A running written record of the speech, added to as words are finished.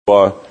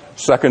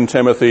2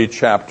 Timothy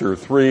chapter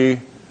 3,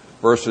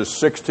 verses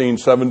 16,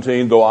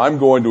 17, though I'm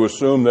going to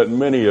assume that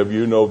many of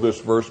you know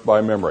this verse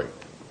by memory.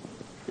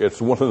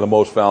 It's one of the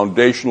most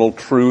foundational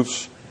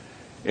truths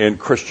in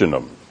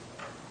Christendom.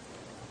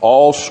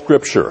 All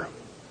Scripture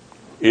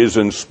is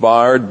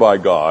inspired by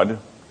God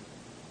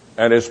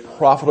and is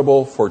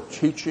profitable for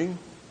teaching,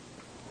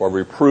 for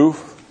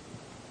reproof,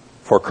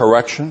 for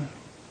correction,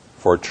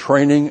 for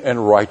training in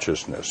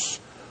righteousness,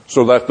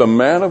 so that the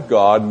man of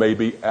God may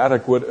be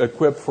adequate,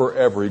 equipped for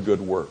every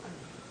good work.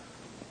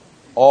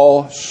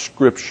 All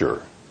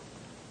Scripture,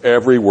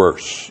 every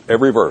verse.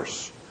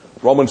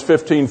 Romans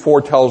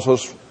 15:4 tells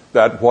us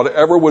that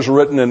whatever was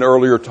written in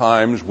earlier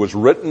times was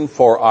written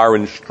for our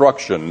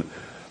instruction,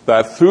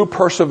 that through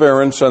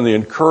perseverance and the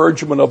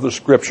encouragement of the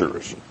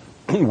Scriptures,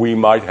 we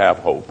might have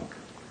hope.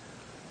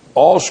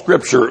 All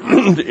Scripture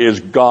is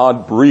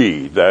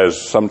God-breathed,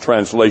 as some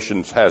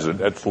translations has it.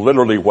 That's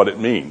literally what it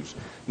means.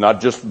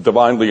 Not just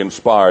divinely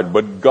inspired,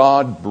 but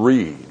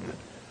God-breathed.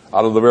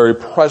 Out of the very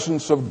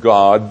presence of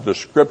God, the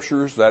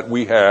Scriptures that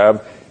we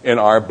have in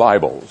our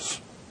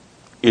Bibles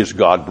is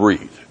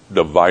God-breathed,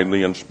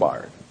 divinely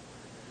inspired.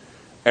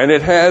 And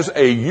it has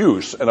a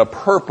use and a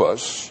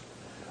purpose,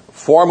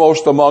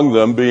 foremost among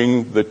them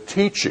being the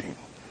teaching,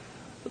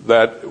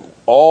 that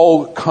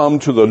all come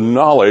to the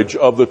knowledge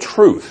of the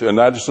truth. And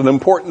that's an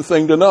important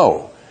thing to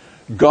know.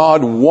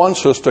 God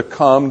wants us to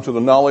come to the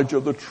knowledge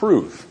of the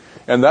truth.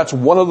 And that's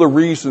one of the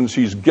reasons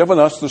He's given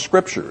us the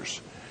Scriptures.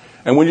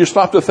 And when you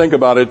stop to think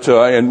about it,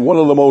 and one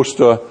of the most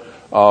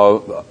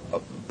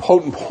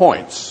potent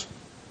points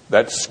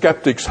that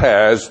skeptics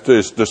has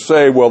is to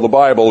say, well, the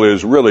Bible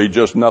is really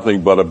just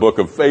nothing but a book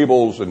of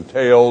fables and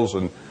tales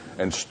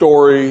and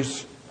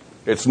stories.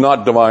 It's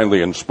not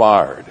divinely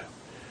inspired.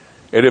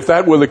 And if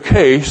that were the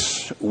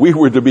case, we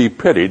were to be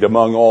pitied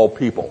among all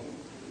people,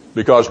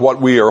 because what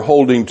we are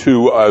holding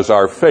to as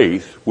our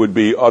faith would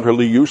be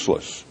utterly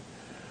useless.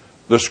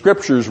 The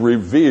Scriptures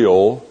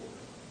reveal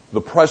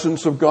the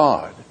presence of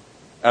God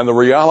and the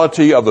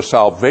reality of the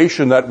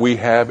salvation that we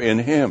have in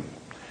Him.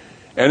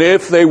 And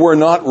if they were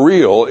not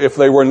real, if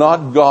they were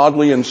not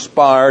godly,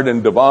 inspired,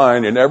 and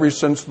divine in every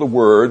sense of the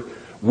word,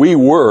 we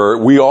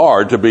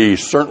are to be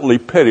certainly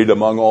pitied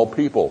among all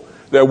people.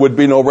 There would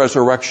be no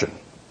resurrection.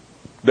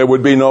 There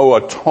would be no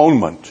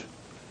atonement.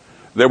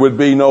 There would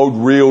be no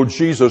real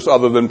Jesus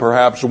other than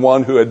perhaps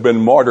one who had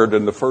been martyred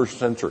in the first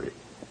century.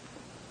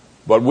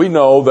 But we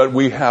know that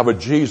we have a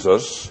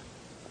Jesus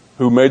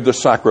who made the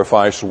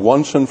sacrifice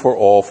once and for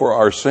all for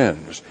our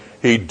sins.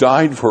 He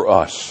died for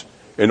us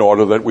in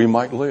order that we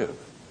might live.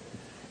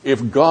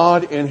 If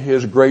God in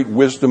His great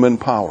wisdom and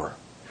power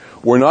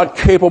were not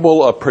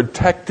capable of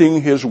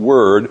protecting His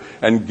Word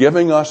and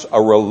giving us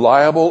a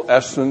reliable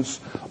essence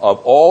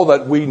of all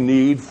that we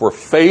need for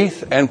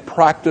faith and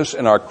practice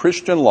in our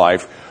Christian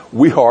life,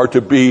 we are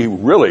to be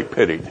really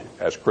pitied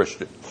as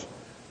Christians.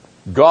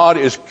 God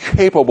is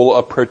capable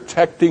of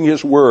protecting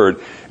His Word,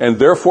 and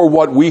therefore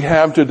what we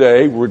have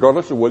today,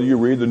 regardless of whether you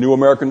read the New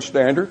American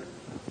Standard,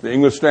 the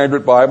English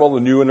Standard Bible, the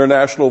New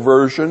International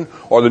Version,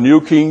 or the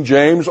New King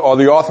James, or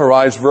the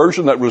Authorized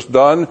Version that was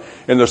done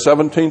in the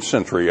 17th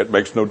century, it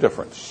makes no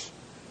difference.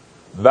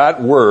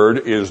 That Word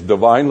is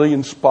divinely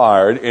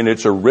inspired in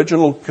its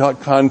original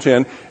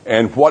content,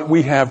 and what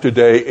we have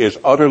today is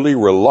utterly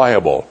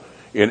reliable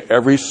in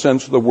every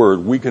sense of the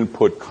word. We can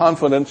put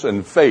confidence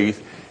and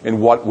faith in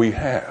what we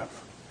have.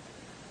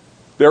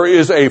 There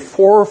is a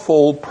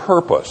fourfold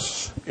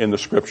purpose in the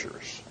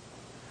Scriptures.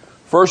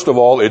 First of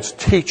all, it's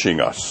teaching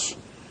us.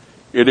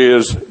 It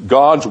is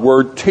God's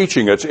Word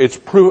teaching us. It's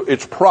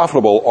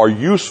profitable or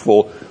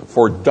useful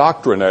for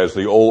doctrine, as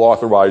the Old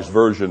Authorized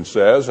Version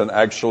says, and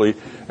actually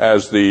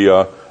as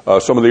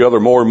some of the other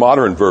more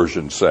modern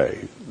versions say.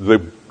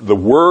 The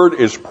Word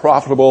is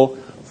profitable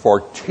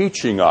for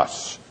teaching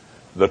us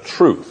the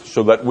truth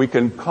so that we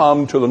can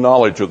come to the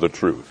knowledge of the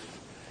truth.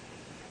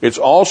 It's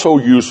also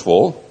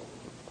useful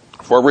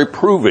for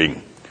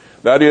reproving,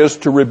 that is,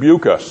 to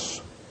rebuke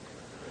us,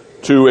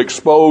 to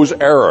expose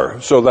error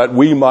so that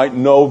we might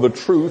know the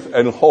truth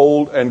and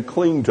hold and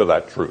cling to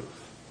that truth.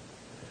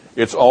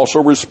 It's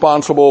also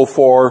responsible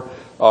for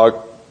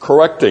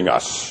correcting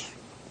us,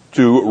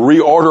 to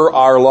reorder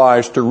our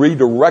lives, to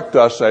redirect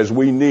us as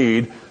we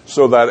need,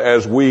 so that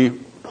as we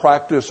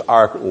practice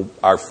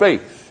our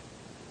faith,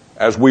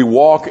 as we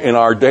walk in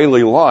our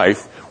daily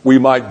life, we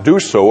might do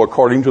so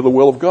according to the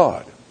will of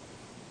God.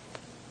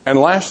 And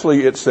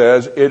lastly, it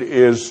says it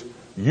is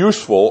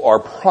useful or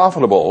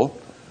profitable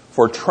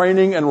for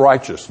training in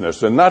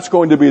righteousness. And that's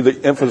going to be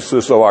the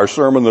emphasis of our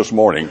sermon this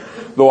morning,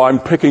 though I'm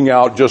picking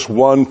out just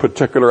one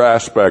particular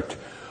aspect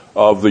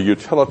of the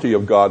utility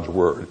of God's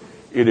Word.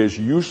 It is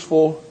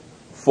useful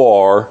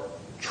for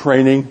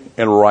training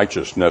in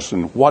righteousness.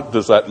 And what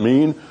does that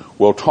mean?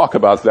 We'll talk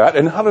about that.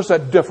 And how does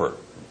that differ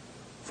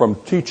from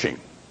teaching?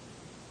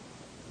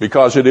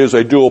 Because it is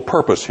a dual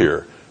purpose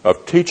here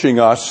of teaching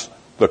us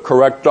the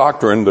correct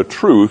doctrine, the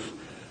truth,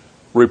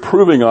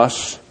 reproving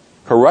us,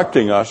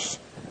 correcting us,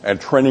 and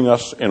training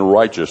us in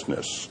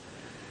righteousness.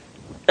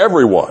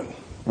 Everyone,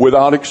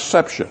 without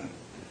exception,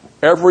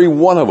 Every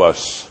one of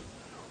us,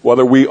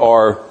 whether we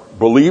are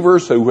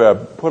believers who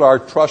have put our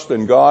trust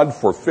in God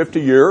for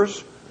 50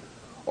 years,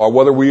 or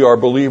whether we are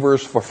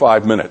believers for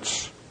 5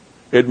 minutes,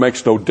 it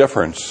makes no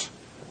difference.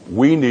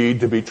 We need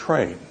to be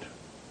trained.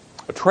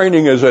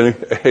 Training is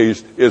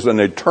an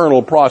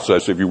eternal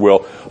process, if you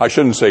will. I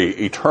shouldn't say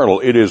eternal.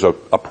 It is a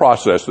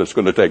process that's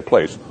going to take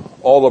place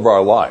all of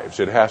our lives.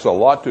 It has a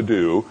lot to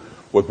do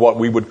with what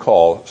we would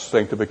call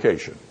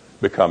sanctification,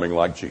 becoming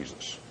like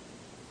Jesus.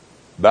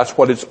 That's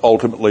what it's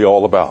ultimately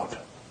all about.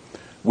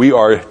 We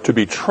are to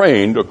be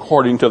trained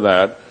according to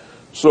that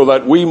so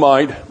that we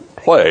might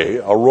play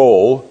a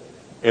role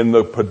in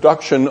the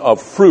production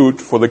of fruit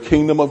for the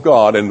kingdom of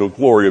God and the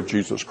glory of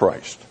Jesus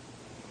Christ.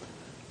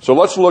 So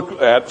let's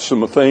look at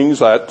some things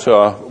that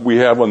we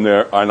have on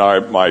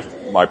my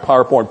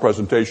PowerPoint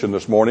presentation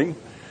this morning.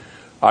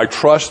 I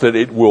trust that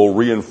it will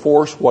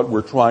reinforce what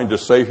we're trying to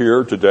say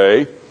here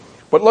today.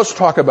 But let's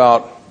talk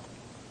about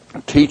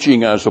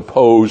teaching as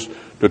opposed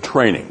to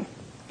training.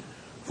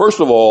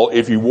 First of all,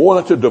 if you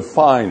wanted to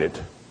define it,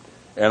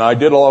 and I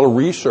did a lot of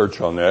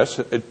research on this,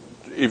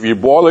 if you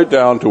boil it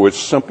down to its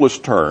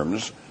simplest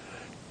terms,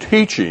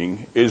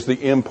 teaching is the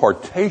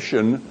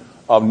impartation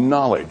of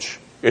knowledge.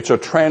 It's a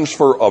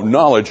transfer of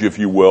knowledge, if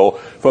you will,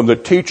 from the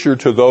teacher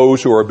to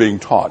those who are being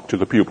taught, to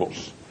the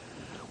pupils.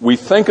 We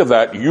think of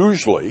that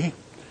usually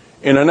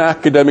in an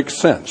academic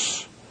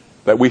sense,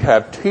 that we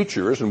have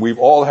teachers, and we've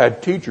all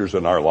had teachers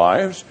in our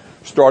lives,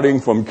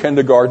 starting from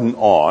kindergarten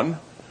on,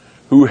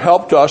 who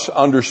helped us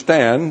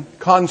understand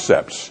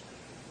concepts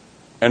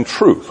and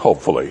truth,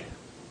 hopefully.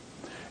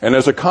 And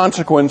as a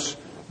consequence,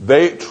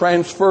 they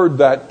transferred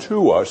that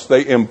to us.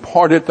 They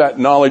imparted that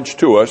knowledge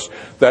to us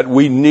that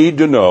we need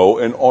to know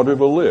in order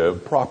to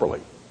live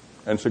properly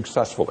and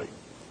successfully.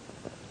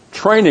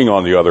 Training,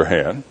 on the other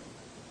hand,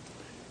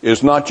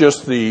 is not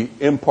just the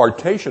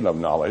impartation of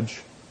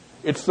knowledge,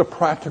 it's the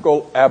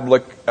practical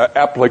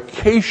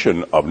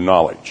application of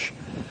knowledge,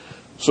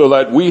 so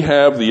that we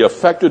have the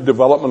effective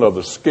development of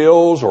the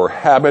skills or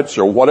habits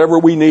or whatever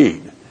we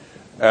need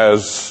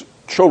as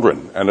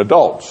children and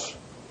adults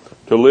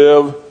to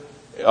live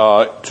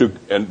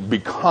and be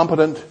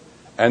competent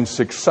and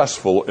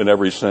successful in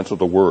every sense of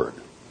the word.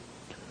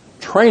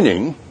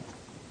 Training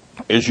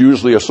is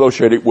usually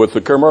associated with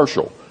the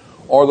commercial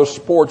or the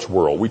sports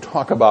world. We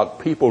talk about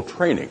people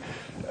training.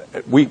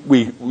 We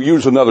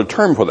use another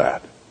term for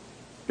that.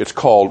 It's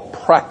called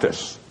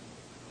practice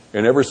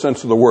in every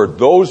sense of the word.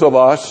 Those of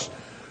us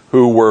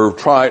who were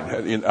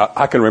trying,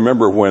 I can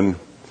remember when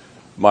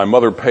my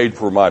mother paid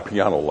for my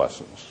piano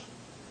lessons.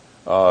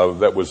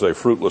 That was a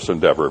fruitless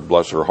endeavor,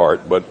 bless her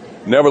heart, but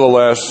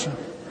nevertheless,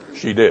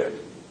 she did.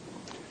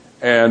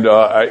 And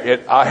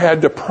I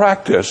had to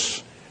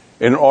practice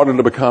in order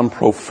to become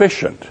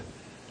proficient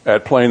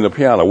at playing the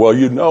piano. Well,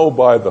 you know,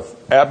 by the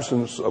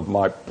absence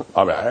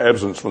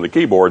from the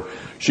keyboard,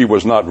 she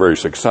was not very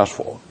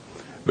successful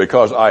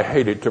because I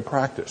hated to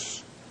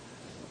practice.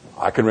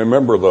 I can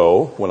remember,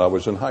 though, when I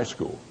was in high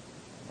school,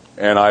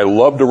 and I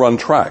loved to run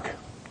track.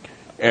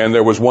 And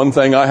there was one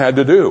thing I had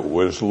to do,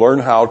 was learn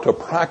how to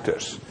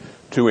practice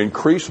to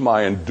increase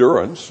my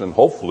endurance and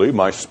hopefully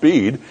my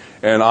speed.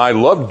 And I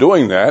loved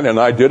doing that, and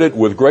I did it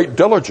with great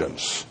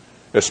diligence,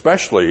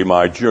 especially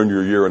my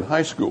junior year in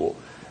high school,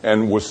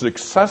 and was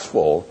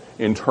successful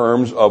in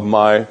terms of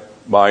my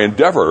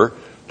endeavor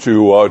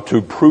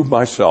to prove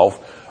myself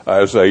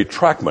as a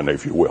trackman,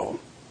 if you will.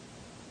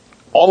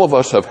 All of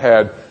us have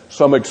had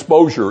some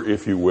exposure,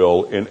 if you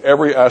will, in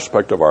every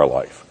aspect of our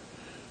life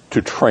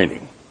to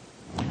training.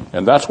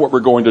 And that's what we're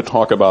going to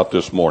talk about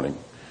this morning.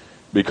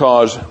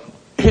 Because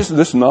isn't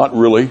this not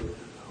really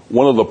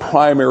one of the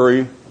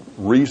primary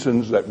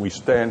reasons that we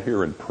stand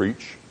here and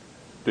preach?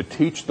 To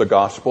teach the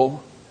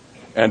gospel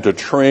and to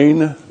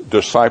train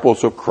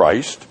disciples of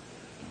Christ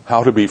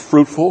how to be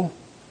fruitful,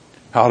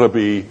 how to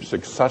be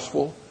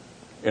successful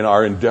in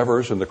our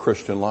endeavors in the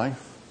Christian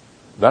life.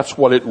 That's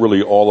what it's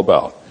really all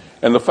about.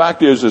 And the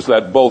fact is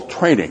that both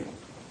training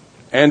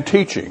and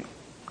teaching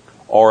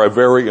are a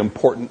very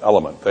important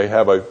element.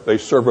 They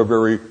serve a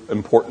very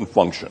important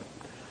function.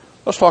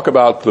 Let's talk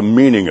about the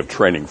meaning of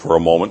training for a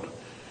moment.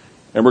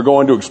 And we're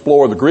going to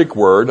explore the Greek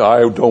word.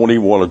 I don't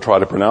even want to try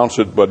to pronounce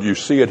it, but you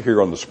see it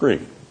here on the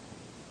screen.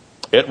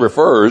 It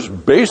refers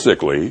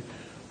basically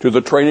to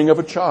the training of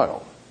a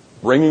child,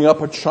 bringing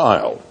up a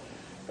child,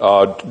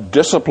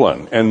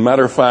 discipline. And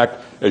matter of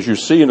fact, as you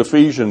see in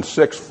Ephesians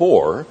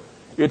 6:4,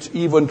 it's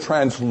even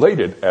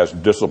translated as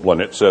discipline.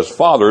 It says,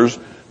 "Fathers,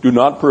 do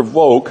not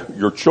provoke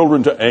your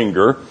children to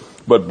anger,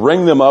 but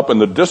bring them up in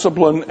the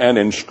discipline and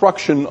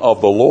instruction of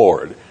the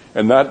Lord."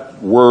 And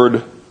that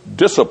word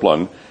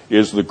discipline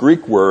is the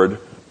Greek word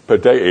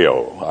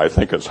paideio. I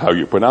think it's how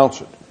you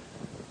pronounce it.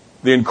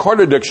 The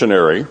Encarta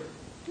Dictionary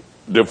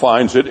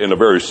defines it in a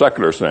very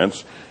secular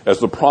sense as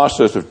the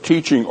process of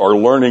teaching or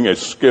learning a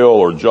skill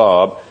or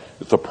job.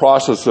 It's the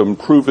process of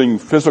improving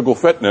physical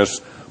fitness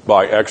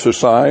by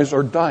exercise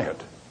or diet.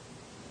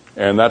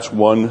 And that's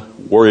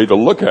one way to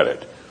look at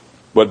it.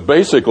 But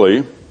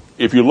basically,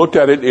 if you looked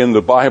at it in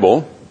the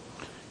Bible,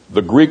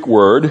 The Greek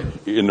word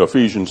in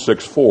Ephesians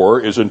 6:4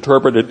 is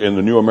interpreted in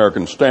the New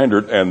American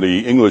Standard and the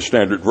English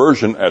Standard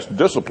Version as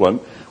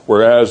discipline,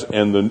 whereas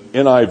in the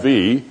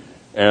NIV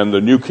and the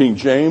New King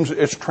James,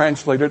 it's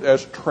translated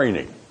as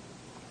training.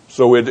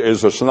 So it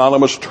is a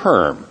synonymous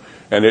term,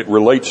 and it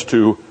relates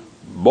to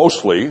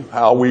mostly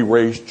how we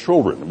raise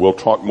children. We'll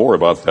talk more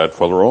about that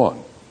further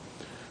on.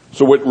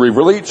 So it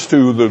relates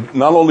to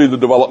not only the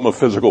development of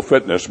physical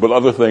fitness, but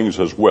other things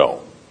as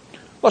well.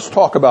 Let's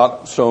talk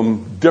about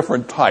some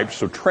different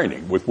types of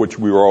training with which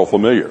we are all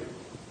familiar.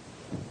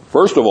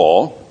 First of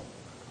all,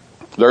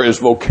 there is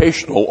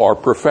vocational or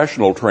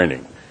professional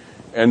training.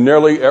 And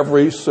nearly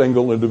every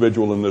single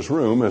individual in this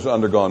room has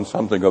undergone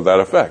something of that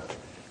effect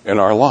in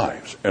our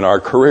lives, in our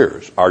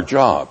careers, our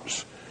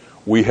jobs.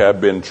 We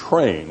have been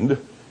trained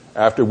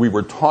after we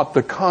were taught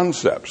the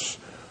concepts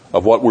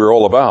of what we're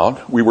all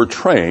about. We were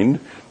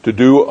trained to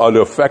do an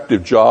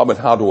effective job and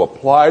how to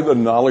apply the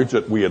knowledge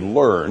that we had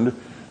learned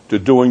to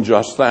doing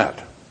just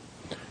that.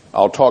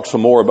 I'll talk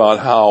some more about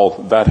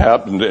how that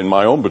happened in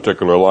my own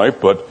particular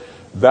life, but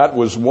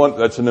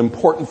that's an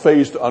important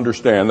phase to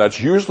understand.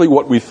 That's usually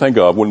what we think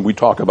of when we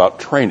talk about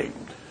training.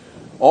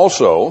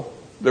 Also,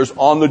 there's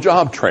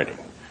on-the-job training,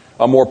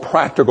 a more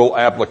practical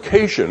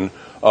application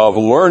of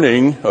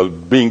learning,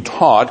 of being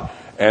taught,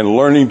 and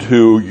learning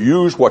to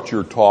use what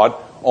you're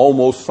taught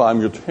almost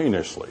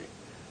simultaneously.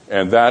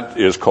 And that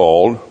is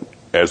called,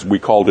 as we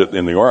called it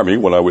in the Army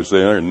when I was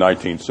there in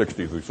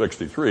 1960 through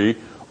 63,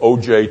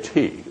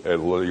 OJT.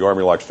 The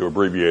Army likes to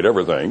abbreviate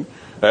everything.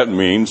 That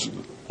means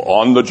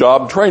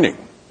on-the-job training.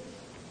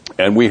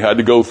 And we had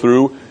to go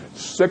through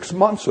 6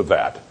 months of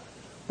that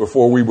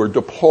before we were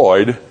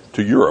deployed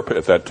to Europe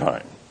at that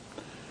time.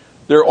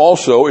 There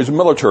also is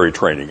military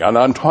training, and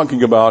I'm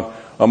talking about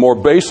a more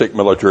basic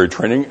military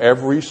training.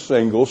 Every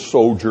single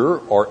soldier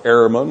or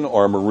airman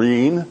or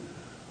Marine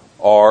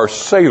or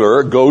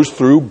sailor goes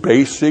through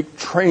basic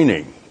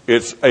training.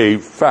 It's a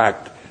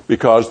fact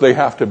because they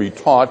have to be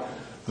taught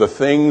the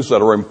things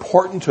that are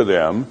important to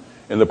them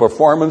in the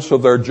performance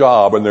of their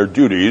job and their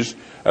duties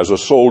as a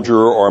soldier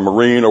or a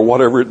Marine or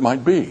whatever it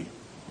might be.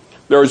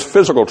 There is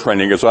physical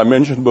training, as I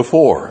mentioned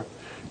before.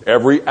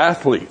 Every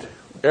athlete,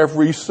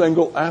 every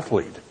single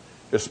athlete,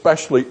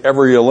 especially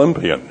every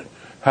Olympian,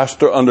 has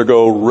to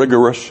undergo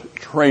rigorous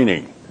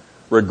training,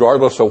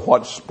 regardless of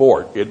what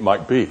sport it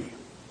might be.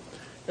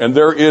 And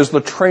there is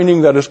the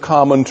training that is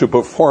common to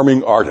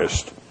performing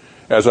artists.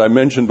 As I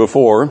mentioned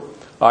before,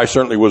 I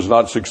certainly was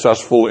not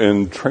successful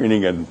in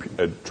training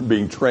and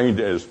being trained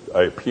as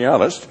a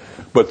pianist,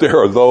 but there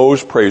are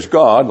those, praise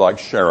God, like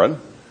Sharon,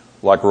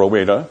 like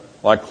Rowena,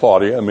 like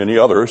Claudia, and many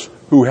others,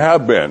 who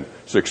have been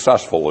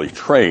successfully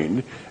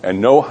trained and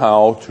know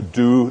how to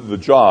do the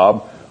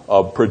job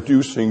of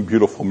producing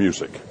beautiful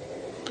music.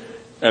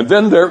 And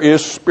then there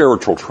is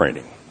spiritual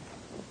training.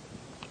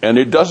 And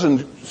it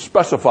doesn't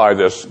specify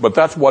this, but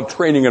that's what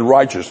training in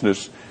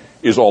righteousness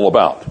is all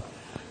about.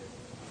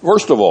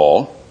 First of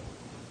all,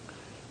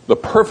 the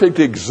perfect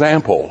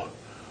example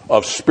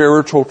of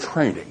spiritual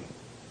training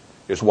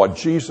is what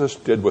Jesus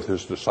did with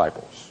his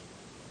disciples.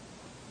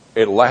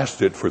 It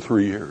lasted for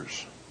 3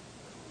 years.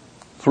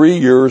 3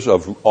 years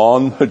of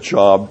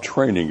on-the-job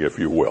training, if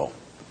you will.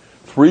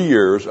 3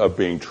 years of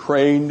being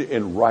trained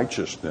in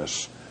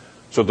righteousness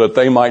so that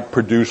they might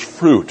produce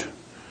fruit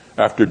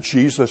after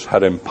Jesus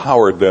had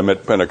empowered them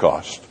at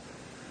Pentecost.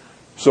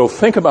 So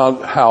think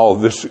about how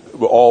this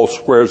all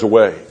squares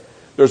away.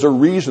 There's a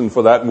reason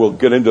for that, and we'll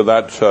get into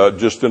that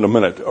just in a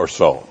minute or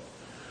so.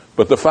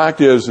 But the fact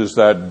is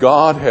that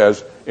God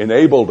has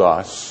enabled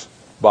us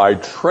by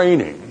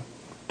training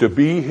to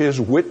be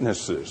his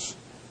witnesses,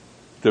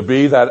 to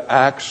be that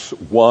Acts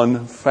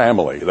 1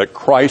 family, that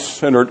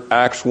Christ-centered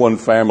Acts 1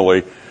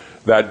 family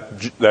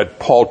that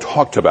Paul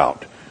talked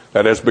about,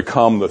 that has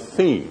become the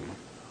theme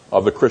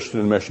of the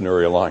Christian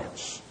Missionary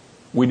Alliance.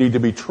 We need to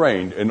be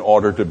trained in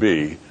order to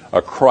be a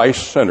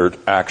Christ-centered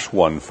Acts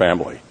 1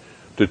 family,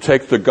 to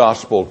take the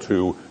gospel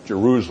to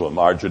Jerusalem,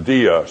 our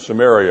Judea,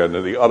 Samaria,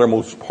 and the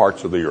uttermost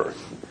parts of the earth.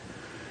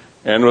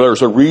 And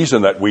there's a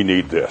reason that we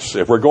need this.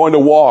 If we're going to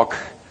walk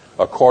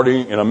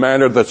in a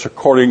manner that's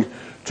according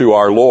to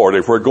our Lord,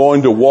 if we're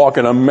going to walk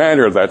in a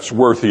manner that's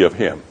worthy of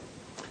him,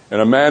 in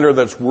a manner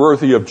that's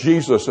worthy of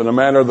Jesus, in a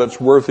manner that's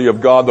worthy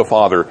of God the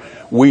Father,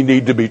 we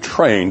need to be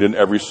trained in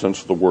every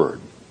sense of the word.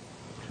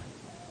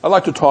 I'd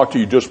like to talk to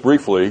you just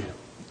briefly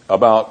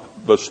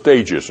about the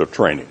stages of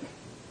training.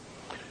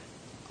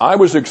 I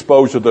was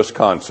exposed to this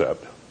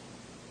concept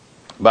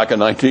back in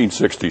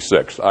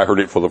 1966. I heard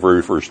it for the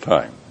very first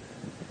time.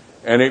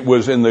 And it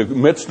was in the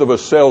midst of a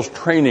sales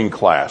training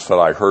class that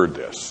I heard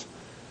this.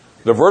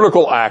 The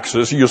vertical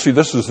axis, you'll see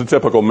this is the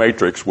typical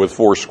matrix with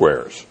 4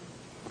 squares.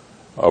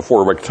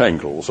 4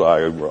 rectangles,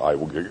 I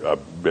will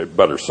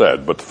better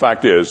said. But the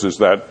fact is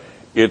that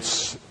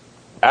its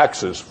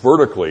axis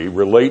vertically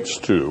relates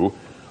to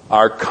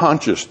our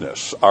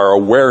consciousness, our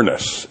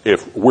awareness,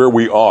 where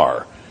we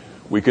are.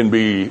 We can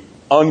be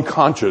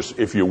unconscious,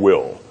 if you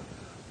will,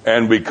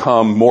 and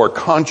become more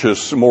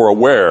conscious, more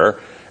aware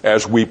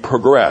as we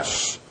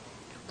progress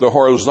The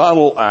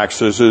horizontal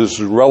axis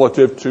is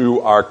relative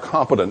to our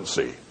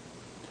competency.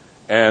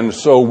 And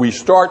so we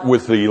start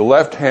with the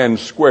left-hand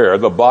square,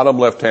 the bottom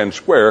left-hand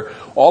square.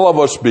 All of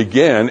us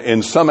begin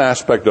in some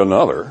aspect or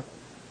another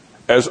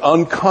as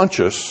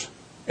unconscious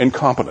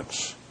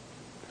incompetence.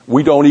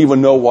 We don't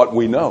even know what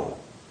we know.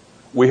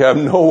 We have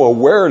no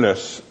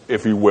awareness,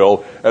 if you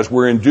will, as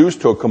we're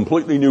induced to a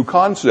completely new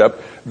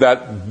concept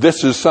that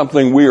this is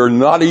something we are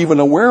not even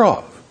aware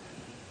of.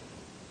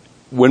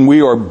 When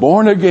we are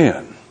born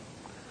again,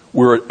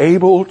 we're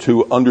able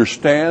to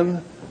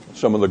understand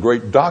some of the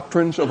great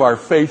doctrines of our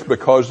faith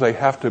because they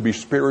have to be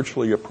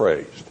spiritually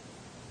appraised.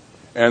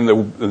 And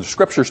the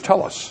scriptures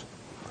tell us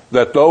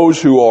that those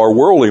who are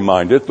worldly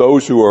minded,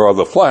 those who are of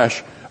the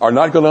flesh, are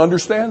not going to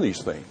understand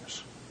these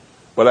things.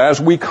 But as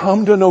we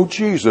come to know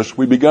Jesus,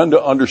 we begin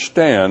to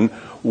understand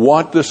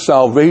what this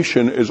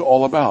salvation is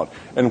all about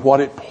and what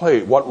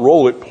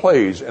role it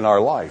plays in our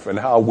life and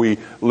how we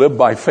live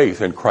by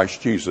faith in Christ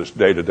Jesus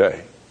day to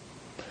day.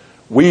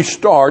 We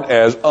start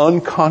as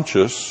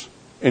unconscious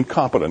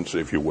incompetence,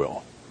 if you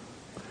will.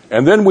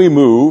 And then we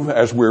move,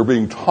 as we're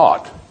being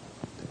taught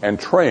and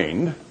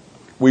trained,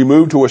 we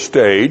move to a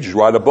stage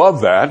right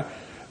above that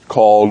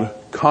called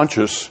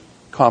conscious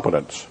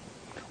competence.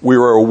 We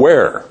are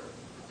aware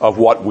of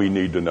what we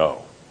need to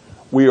know.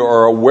 We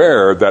are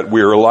aware that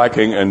we are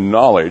lacking in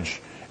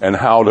knowledge and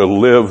how to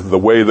live the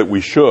way that we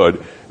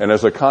should. And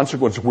as a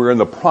consequence, we're in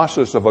the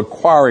process of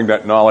acquiring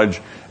that knowledge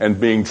and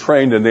being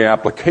trained in the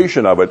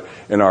application of it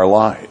in our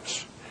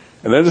lives.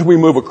 And then as we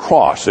move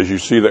across, as you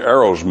see the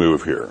arrows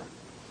move here,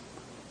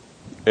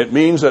 it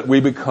means that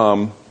we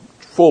become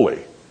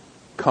fully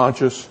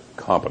conscious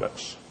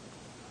competence.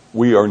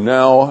 We are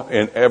now,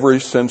 in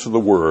every sense of the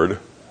word,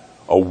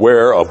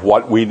 aware of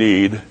what we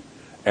need,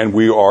 and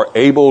we are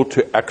able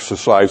to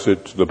exercise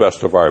it to the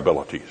best of our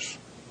abilities.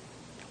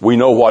 We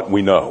know what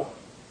we know,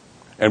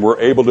 and we're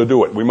able to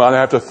do it. We might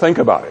have to think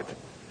about it.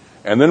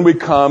 And then we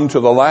come to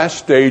the last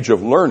stage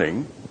of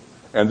learning,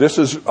 and this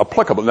is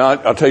applicable. Now,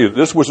 I'll tell you,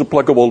 this was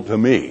applicable to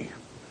me.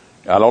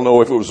 I don't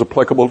know if it was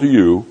applicable to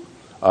you.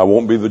 I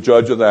won't be the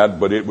judge of that,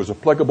 but it was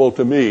applicable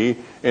to me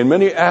in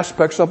many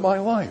aspects of my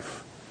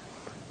life.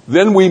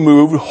 Then we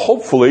move,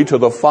 hopefully, to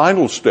the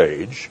final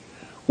stage,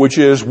 which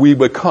is we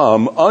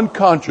become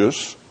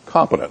unconscious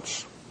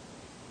competence.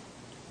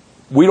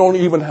 We don't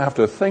even have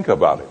to think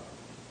about it.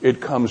 It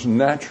comes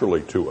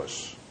naturally to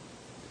us.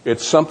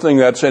 It's something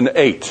that's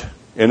innate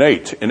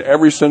in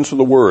every sense of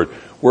the word.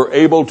 We're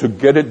able to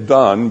get it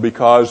done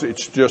because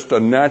it's just a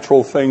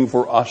natural thing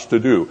for us to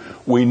do.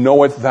 We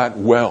know it that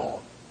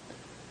well.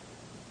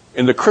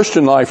 In the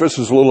Christian life, this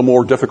is a little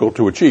more difficult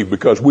to achieve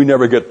because we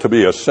never get to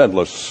be a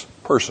sinless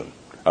person.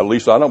 At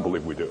least I don't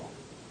believe we do.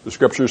 The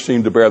scriptures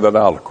seem to bear that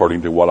out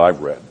according to what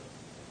I've read.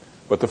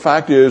 But the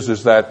fact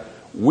is that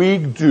we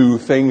do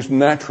things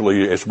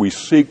naturally as we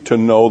seek to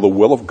know the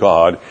will of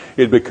God.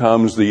 It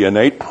becomes the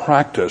innate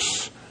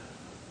practice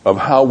of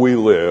how we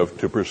live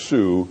to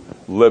pursue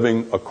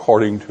living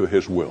according to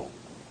His will.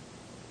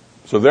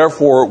 So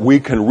therefore, we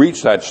can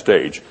reach that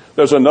stage.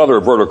 There's another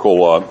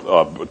vertical,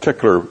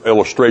 particular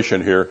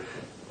illustration here.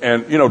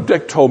 And,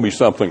 Dick told me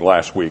something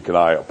last week, and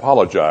I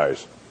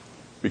apologize,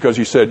 because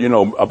he said,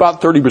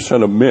 about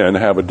 30% of men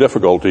have a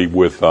difficulty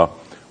with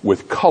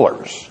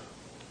colors.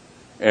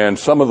 And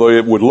some of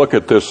them would look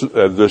at this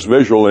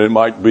visual, and it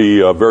might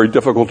be very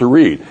difficult to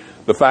read.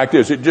 The fact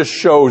is, it just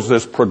shows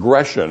this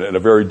progression in a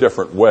very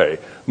different way,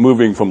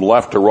 moving from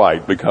left to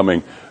right,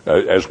 becoming,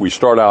 as we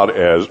start out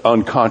as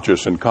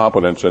unconscious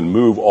incompetence and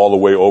move all the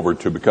way over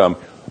to become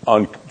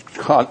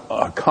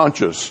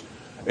unconscious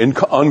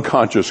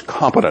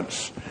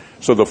competence.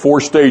 So the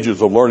 4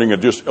 stages of learning are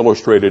just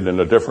illustrated in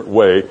a different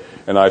way,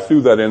 and I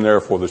threw that in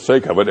there for the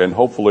sake of it, and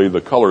hopefully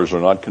the colors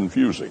are not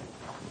confusing.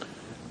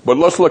 But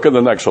let's look at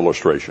the next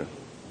illustration.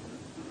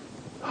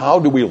 How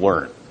do we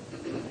learn?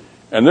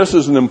 And this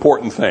is an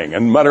important thing.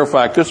 And matter of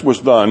fact, this was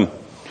done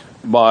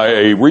by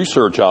a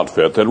research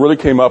outfit that really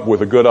came up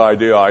with a good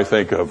idea, I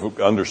think, of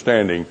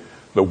understanding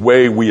the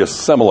way we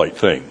assimilate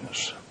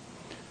things.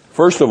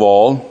 First of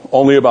all,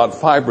 only about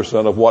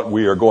 5% of what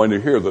we are going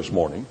to hear this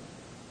morning,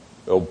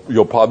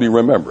 you'll probably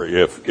remember,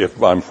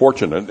 if I'm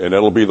fortunate, and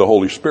it'll be the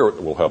Holy Spirit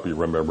that will help you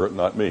remember it,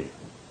 not me.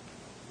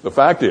 The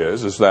fact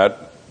is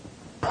that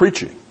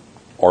preaching,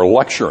 or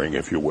lecturing,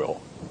 if you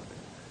will,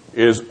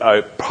 is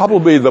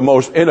probably the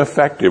most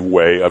ineffective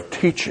way of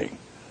teaching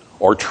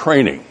or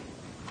training.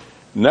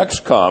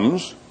 Next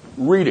comes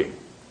reading.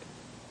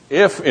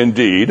 If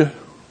indeed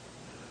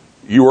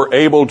you are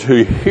able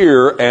to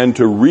hear and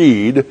to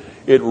read,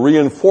 it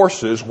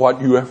reinforces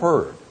what you have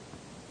heard.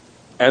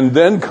 And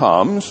then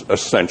comes,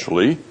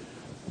 essentially,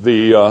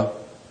 the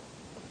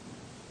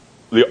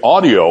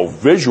audio,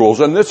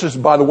 visuals, and this is,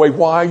 by the way,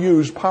 why I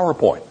use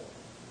PowerPoint.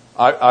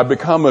 I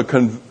become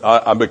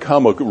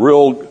a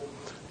real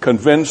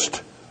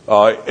convinced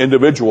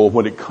individual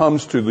when it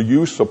comes to the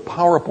use of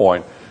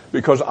PowerPoint,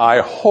 because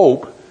I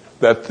hope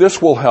that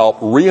this will help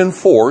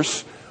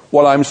reinforce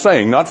what I'm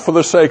saying, not for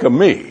the sake of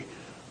me,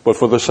 but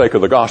for the sake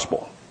of the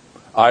gospel.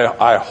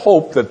 I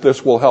hope that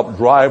this will help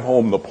drive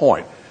home the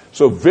point.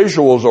 So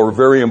visuals are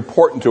very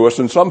important to us,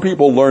 and some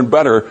people learn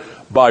better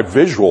by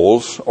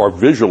visuals, or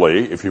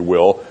visually, if you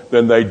will,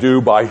 than they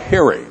do by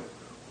hearing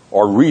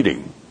or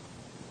reading.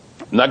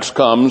 Next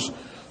comes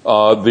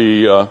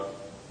the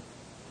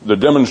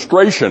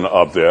demonstration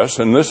of this,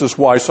 and this is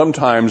why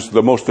sometimes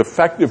the most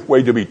effective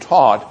way to be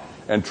taught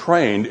and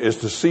trained is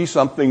to see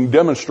something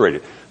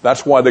demonstrated.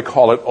 That's why they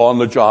call it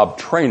on-the-job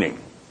training.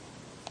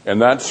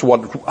 And that's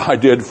what I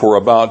did for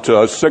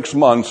about 6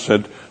 months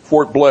at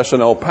Fort Bliss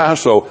in El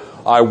Paso.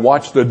 I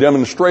watched the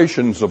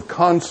demonstrations of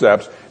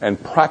concepts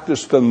and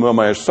practiced them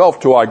myself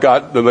till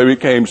they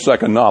became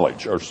second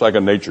knowledge or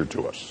second nature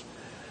to us.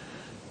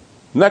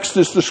 Next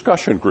is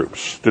discussion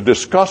groups, to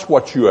discuss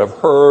what you have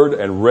heard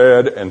and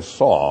read and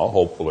saw,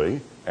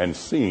 hopefully, and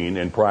seen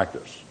in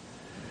practice.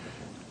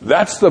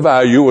 That's the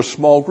value of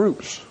small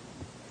groups.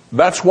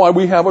 That's why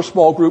we have a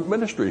small group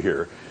ministry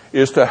here,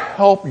 is to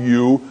help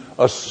you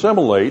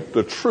assimilate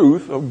the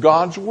truth of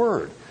God's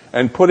Word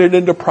and put it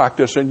into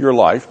practice in your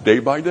life day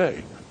by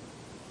day.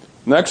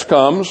 Next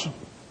comes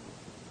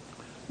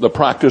the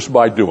practice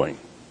by doing.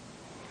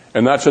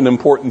 And that's an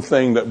important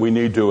thing that we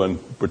need to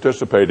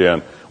participate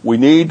in. We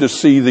need to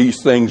see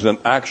these things in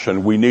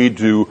action. We need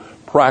to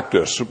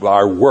practice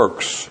our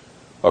works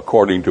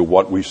according to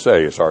what we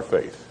say is our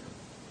faith.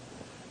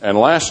 And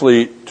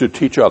lastly, to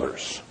teach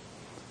others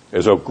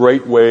is a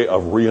great way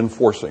of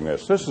reinforcing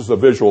this. This is the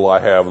visual I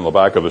have in the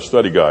back of the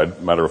study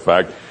guide, matter of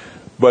fact.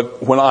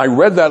 But when I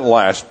read that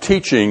last,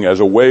 teaching as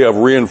a way of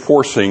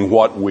reinforcing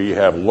what we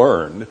have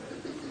learned,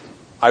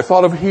 I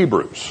thought of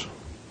Hebrews.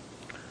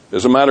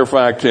 As a matter of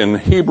fact, in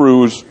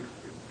Hebrews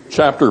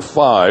chapter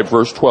 5,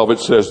 verse 12, it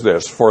says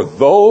this, "For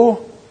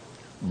though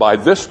by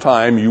this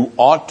time you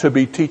ought to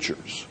be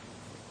teachers,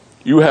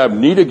 you have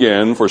need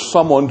again for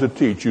someone to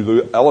teach you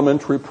the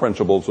elementary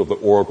principles of the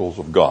oracles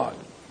of God.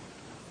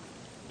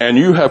 And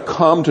you have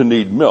come to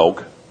need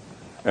milk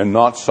and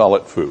not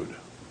solid food."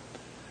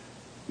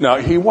 Now,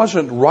 he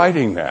wasn't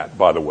writing that,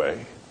 by the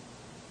way,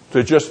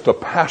 to just the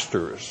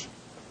pastors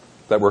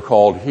that were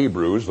called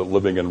Hebrews that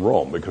living in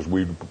Rome, because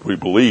we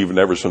believe, and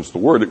ever since the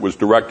word, it was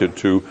directed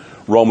to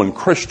Roman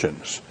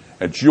Christians,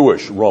 and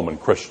Jewish Roman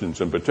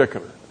Christians in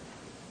particular.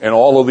 And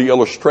all of the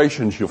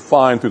illustrations you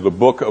find through the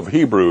book of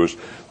Hebrews,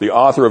 the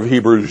author of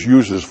Hebrews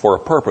uses for a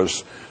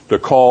purpose to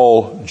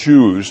call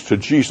Jews to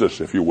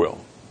Jesus, if you will.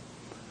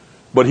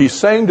 But he's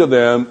saying to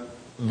them,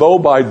 though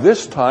by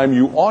this time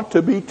you ought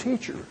to be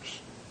teachers,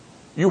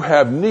 you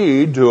have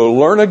need to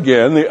learn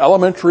again the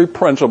elementary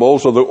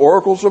principles of the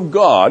oracles of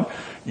God.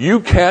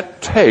 You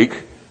can't take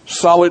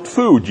solid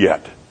food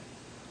yet.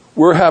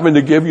 We're having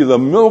to give you the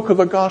milk of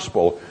the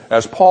gospel,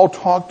 as Paul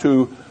talked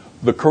to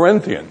the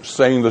Corinthians,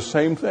 saying the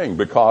same thing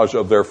because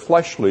of their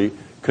fleshly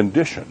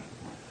condition.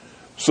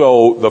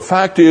 So the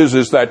fact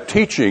is that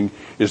teaching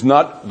is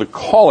not the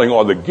calling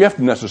or the gift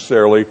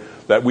necessarily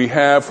that we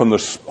have from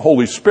the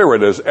Holy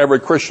Spirit, as every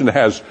Christian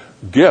has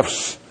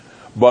gifts,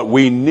 but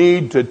we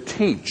need to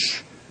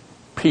teach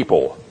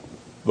people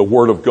the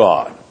Word of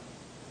God.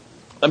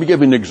 Let me give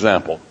you an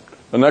example.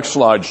 The next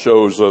slide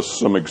shows us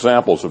some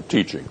examples of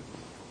teaching.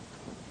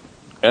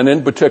 And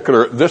in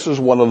particular, this is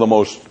one of the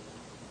most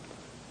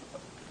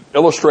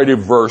illustrative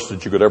verse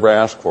that you could ever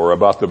ask for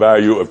about the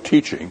value of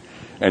teaching.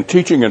 And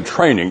teaching and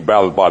training,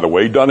 by the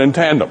way, done in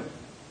tandem.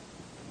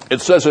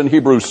 It says in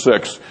Hebrews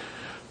 6,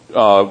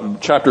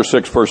 chapter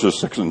 6, verses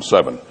 6 and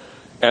 7,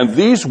 "And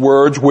these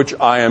words which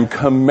I am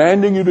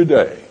commanding you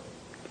today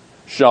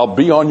shall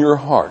be on your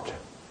heart,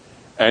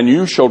 and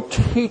you shall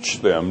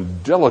teach them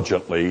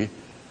diligently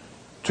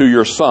to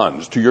your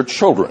sons, to your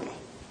children,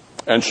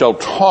 and shall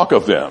talk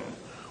of them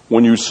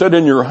when you sit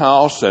in your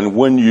house, and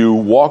when you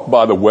walk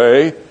by the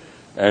way,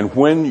 and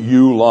when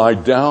you lie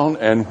down,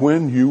 and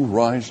when you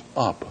rise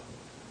up."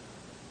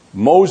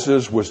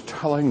 Moses was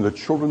telling the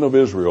children of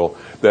Israel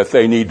that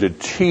they need to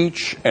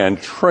teach and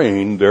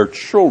train their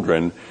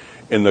children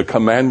in the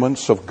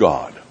commandments of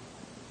God.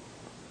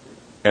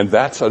 And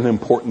that's an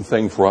important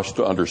thing for us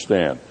to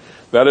understand.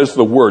 That is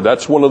the word.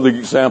 That's one of the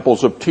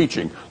examples of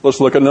teaching. Let's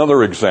look at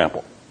another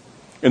example.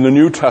 In the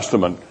New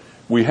Testament,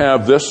 we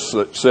have this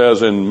that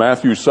says in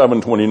Matthew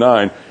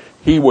 7:29,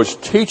 "He was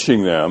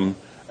teaching them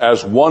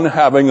as one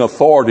having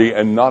authority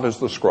and not as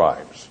the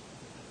scribes."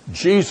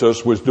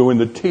 Jesus was doing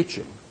the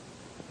teaching,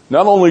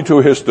 not only to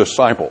his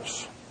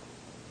disciples,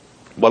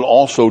 but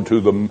also to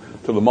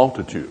the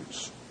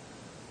multitudes.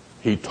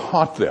 He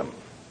taught them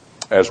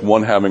as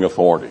one having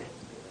authority.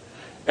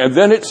 And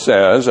then it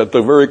says, at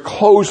the very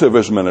close of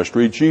his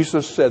ministry,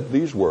 Jesus said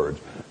these words,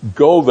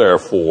 "Go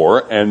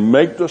therefore and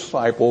make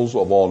disciples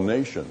of all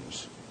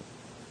nations,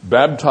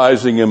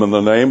 baptizing them in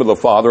the name of the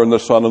Father and the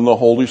Son and the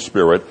Holy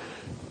Spirit,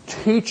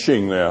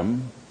 teaching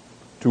them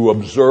to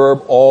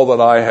observe all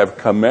that I have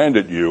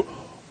commanded you,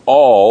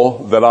 all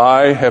that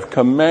I have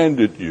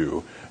commanded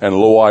you, and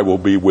lo, I will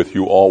be with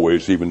you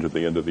always, even to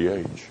the end of the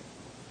age."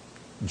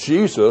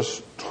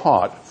 Jesus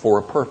taught for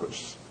a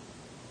purpose,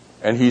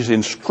 and he's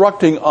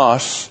instructing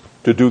us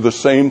to do the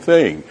same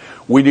thing.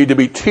 We need to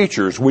be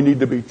teachers. We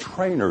need to be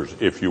trainers,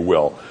 if you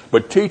will.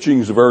 But teaching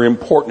is very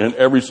important in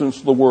every sense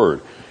of the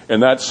word.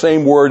 And that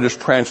same word is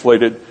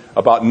translated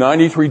about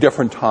 93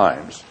 different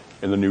times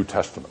in the New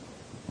Testament.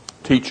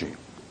 Teaching,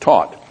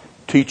 taught,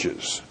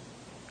 teaches,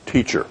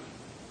 teacher.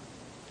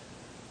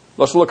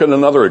 Let's look at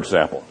another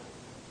example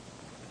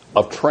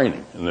of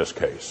training in this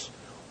case.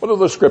 What do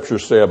the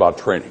scriptures say about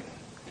training?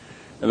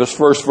 And this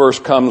first verse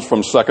comes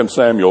from 2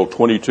 Samuel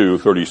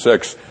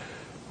 22:36,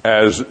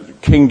 as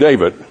King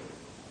David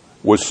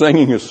was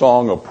singing a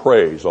song of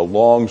praise, a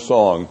long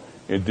song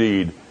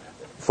indeed,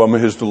 from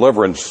his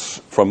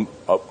deliverance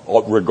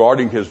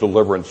regarding his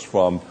deliverance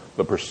from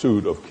the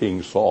pursuit of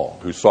King Saul,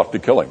 who sought to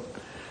kill him.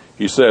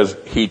 He says,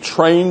 "He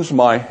trains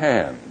my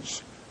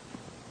hands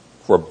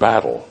for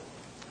battle,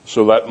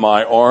 so that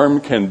my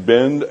arm can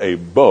bend a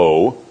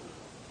bow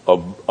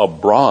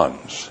of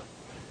bronze."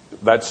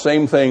 That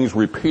same thing's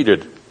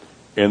repeated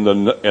in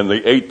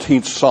the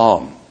 18th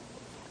Psalm.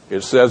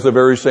 It says the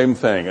very same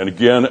thing. And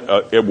again,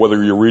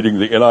 whether you're reading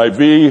the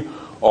NIV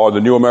or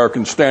the New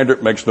American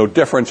Standard, makes no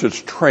difference.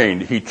 It's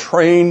trained. He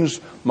trains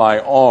my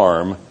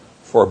arm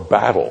for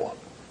battle.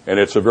 And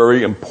it's a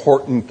very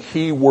important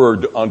key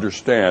word to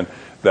understand,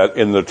 that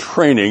in the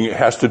training, it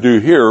has to do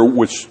here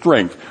with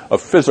strength, a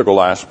physical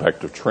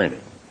aspect of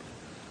training.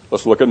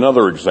 Let's look at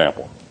another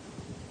example.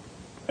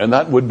 And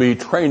that would be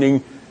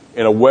training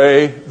in a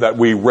way that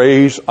we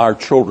raise our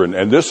children.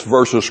 And this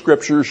verse of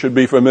Scripture should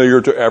be familiar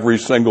to every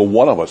single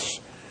one of us.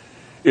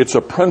 It's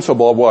a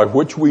principle by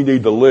which we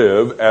need to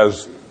live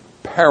as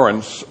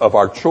parents of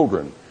our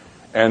children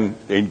and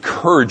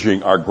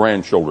encouraging our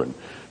grandchildren.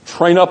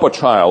 Train up a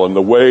child in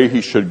the way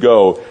he should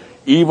go.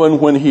 Even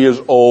when he is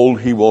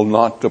old, he will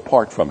not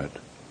depart from it.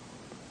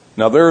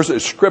 Now, there's a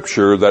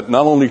Scripture that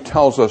not only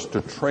tells us to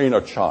train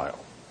a child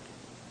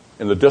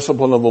in the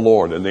discipline of the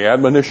Lord and the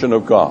admonition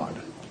of God,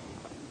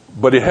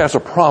 but it has a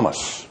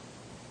promise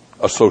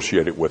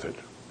associated with it.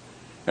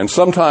 And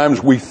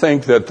sometimes we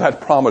think that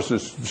that promise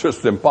is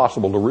just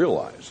impossible to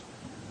realize.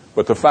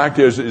 But the fact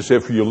is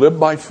if you live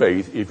by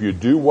faith, if you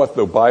do what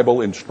the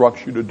Bible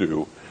instructs you to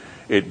do,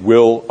 it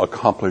will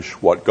accomplish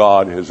what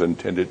God has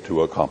intended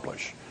to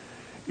accomplish.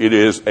 It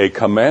is a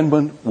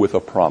commandment with a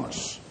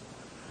promise.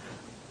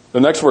 The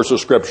next verse of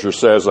Scripture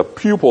says, "A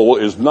pupil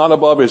is not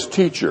above his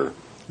teacher,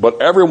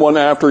 but everyone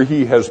after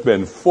he has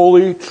been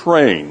fully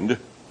trained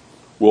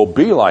will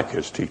be like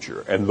his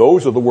teacher." And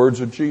those are the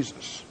words of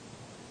Jesus.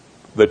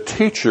 The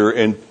teacher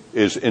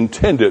is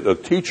intended, a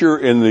teacher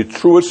in the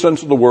truest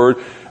sense of the word,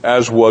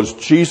 as was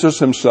Jesus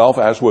himself,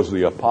 as was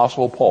the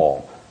Apostle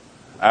Paul,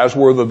 as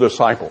were the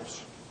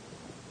disciples.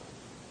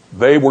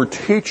 They were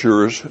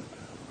teachers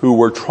who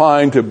were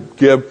trying to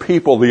give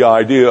people the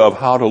idea of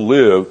how to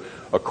live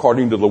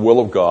according to the will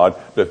of God,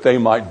 that they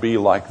might be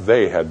like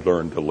they had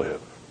learned to live.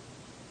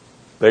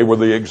 They were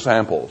the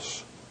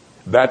examples.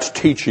 That's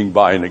teaching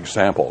by an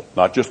example,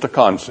 not just a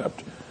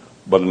concept,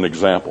 but an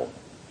example.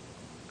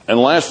 And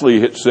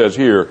lastly, it says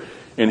here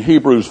in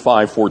Hebrews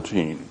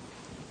 5:14,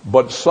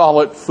 "But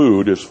solid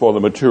food is for the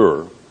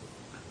mature,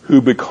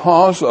 who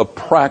because of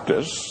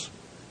practice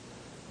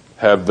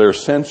have their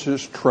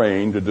senses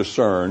trained to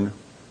discern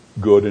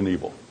good and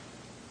evil."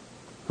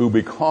 Who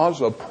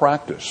because of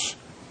practice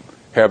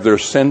have their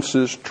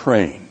senses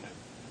trained,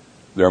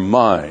 their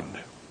mind,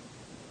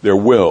 their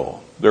will,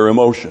 their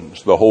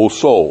emotions, the whole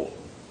soul,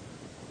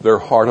 their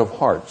heart of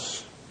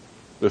hearts,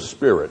 the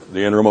spirit,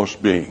 the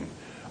innermost being.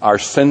 Our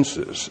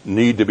senses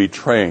need to be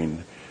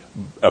trained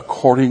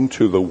according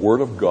to the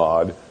Word of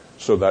God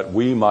so that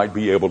we might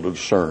be able to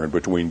discern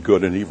between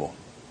good and evil.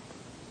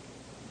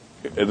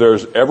 If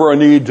there's ever a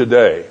need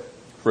today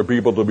for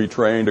people to be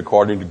trained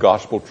according to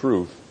gospel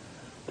truth,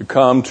 to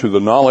come to the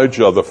knowledge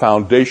of the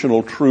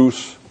foundational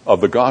truths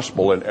of the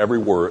gospel in every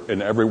word,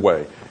 in every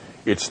way,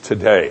 it's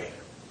today.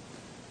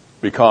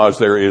 Because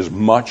there is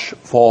much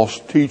false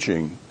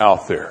teaching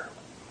out there.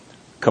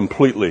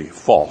 Completely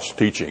false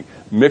teaching.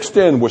 Mixed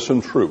in with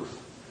some truth.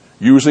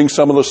 Using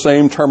some of the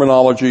same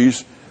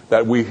terminologies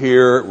that we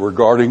hear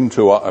regarding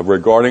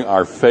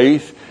our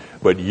faith,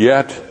 but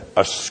yet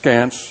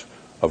askance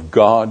of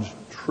God's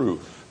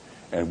truth.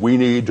 And we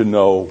need to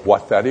know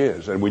what that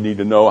is. And we need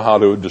to know how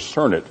to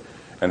discern it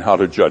and how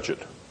to judge it.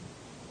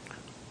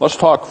 Let's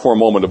talk for a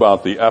moment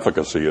about the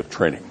efficacy of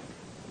training.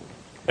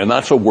 And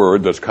that's a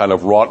word that's kind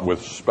of wrought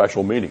with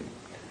special meaning,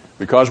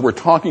 because we're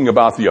talking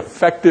about the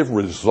effective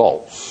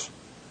results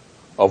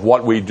of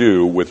what we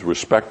do with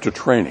respect to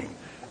training.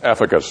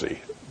 Efficacy.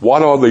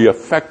 What are the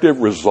effective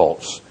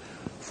results?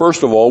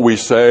 First of all, we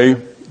say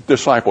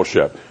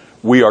discipleship.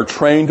 We are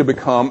trained to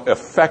become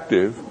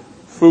effective,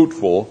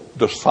 fruitful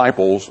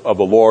disciples of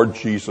the Lord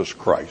Jesus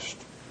Christ.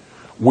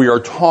 We are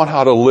taught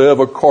how to live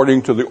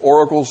according to the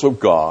oracles of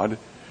God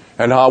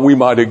and how we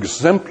might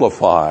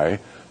exemplify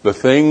the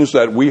things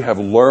that we have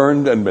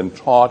learned and been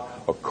taught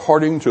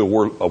according to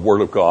a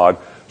word of God,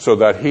 so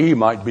that He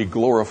might be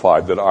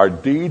glorified, that our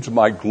deeds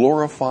might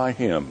glorify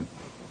Him.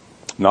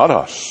 Not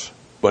us,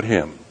 but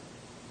Him.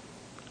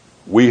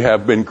 We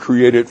have been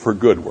created for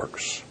good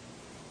works.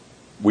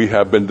 We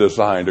have been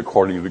designed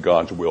according to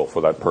God's will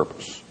for that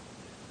purpose.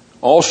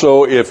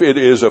 Also, if it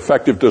is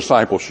effective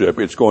discipleship,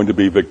 it's going to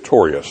be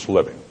victorious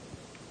living.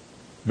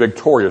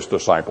 victorious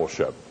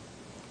discipleship,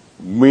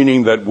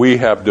 meaning that we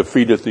have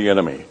defeated the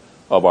enemy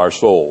of our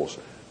souls.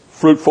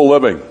 Fruitful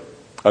living,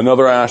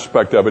 another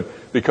aspect of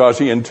it, because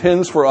he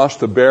intends for us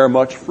to bear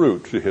much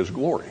fruit to his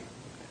glory.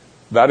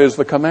 That is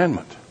the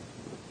commandment.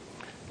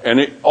 And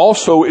it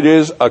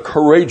is a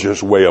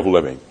courageous way of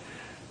living.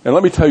 And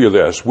let me tell you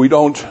this, we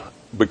don't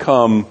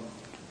become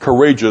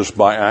courageous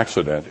by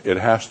accident. It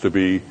has to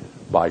be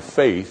by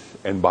faith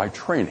and by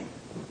training.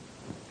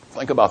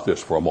 Think about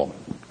this for a moment.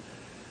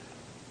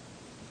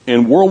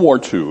 In World War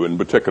II in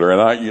particular,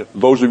 and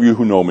those of you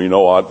who know me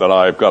know that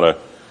I've got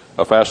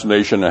a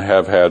fascination I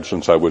have had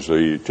since I was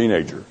a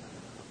teenager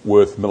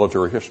with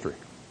military history.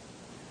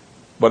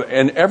 But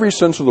in every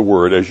sense of the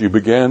word, as you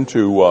began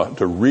to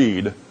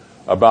read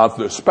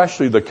about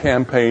especially the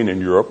campaign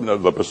in Europe,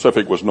 the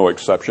Pacific was no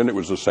exception, it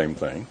was the same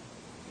thing.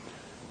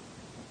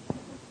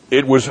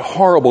 It was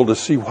horrible to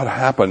see what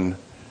happened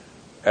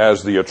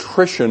as the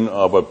attrition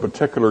of a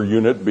particular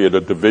unit, be it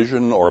a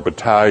division or a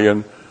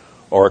battalion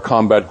or a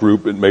combat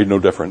group, it made no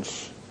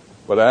difference.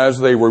 But as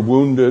they were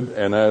wounded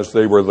and as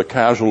they were the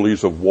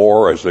casualties of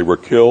war, as they were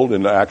killed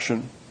in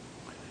action,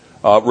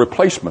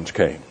 replacements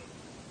came.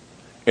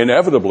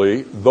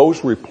 Inevitably,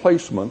 those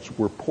replacements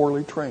were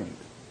poorly trained.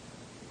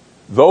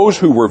 Those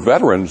who were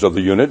veterans of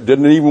the unit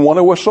didn't even want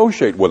to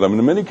associate with them.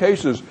 In many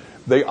cases,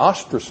 they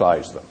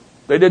ostracized them.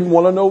 They didn't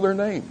want to know their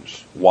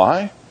names.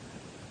 Why?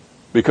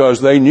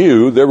 Because they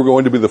knew they were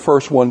going to be the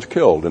first ones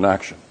killed in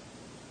action.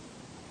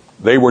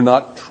 They were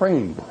not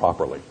trained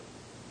properly.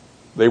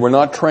 They were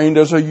not trained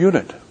as a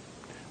unit.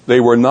 They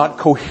were not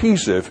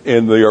cohesive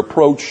in their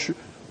approach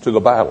to the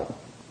battle.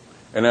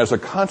 And as a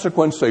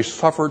consequence, they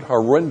suffered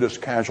horrendous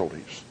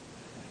casualties.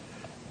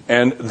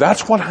 And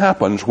that's what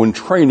happens when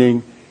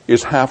training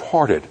is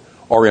half-hearted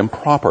or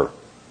improper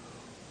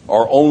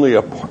or only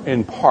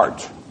in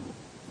part.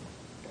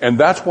 And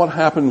that's what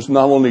happens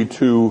not only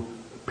to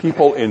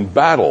people in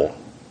battle.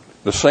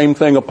 The same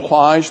thing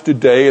applies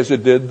today as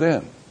it did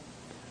then.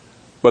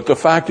 But the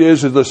fact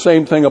is that the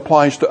same thing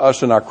applies to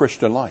us in our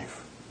Christian life.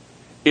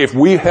 If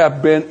we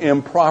have been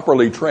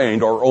improperly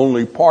trained or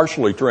only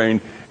partially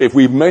trained, if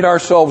we've made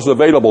ourselves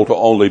available to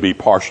only be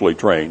partially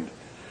trained,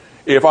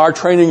 if our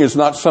training is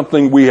not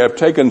something we have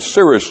taken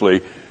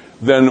seriously,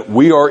 then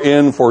we are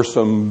in for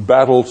some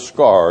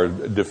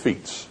battle-scarred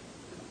defeats.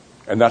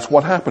 And that's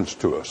what happens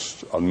to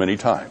us many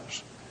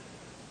times.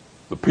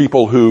 The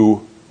people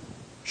who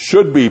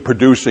should be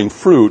producing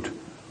fruit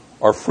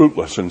are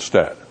fruitless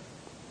instead.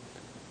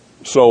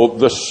 So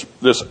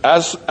this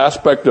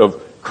aspect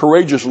of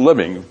courageous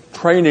living,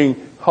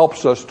 training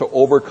helps us to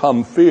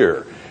overcome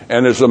fear.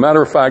 And as a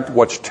matter of fact,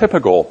 what's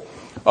typical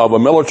of a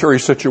military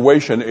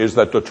situation is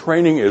that the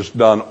training is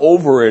done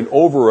over and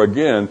over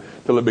again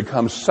till it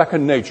becomes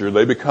second nature.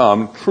 They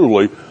become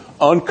truly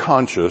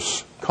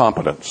unconscious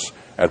competence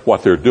at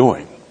what they're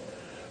doing.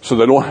 So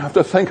they don't have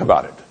to think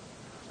about it.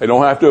 They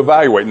don't have to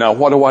evaluate, now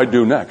what do I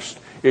do next?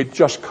 It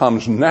just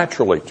comes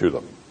naturally to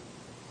them.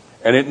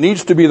 And it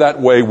needs to be that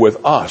way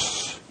with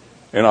us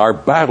in our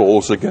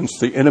battles against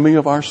the enemy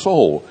of our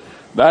soul.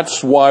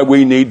 That's why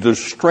we need to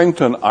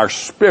strengthen our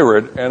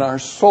spirit and our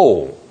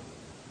soul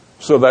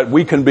so that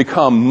we can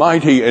become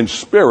mighty in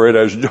spirit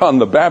as John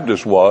the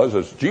Baptist was,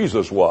 as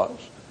Jesus was,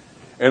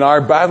 in our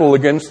battle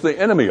against the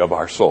enemy of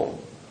our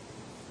soul.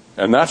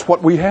 And that's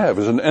what we have,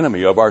 is an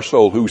enemy of our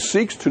soul who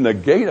seeks to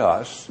negate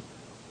us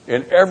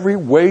in every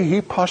way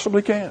he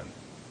possibly can.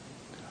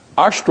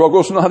 Our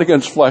struggle is not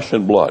against flesh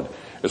and blood.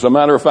 As a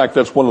matter of fact,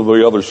 that's one of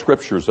the other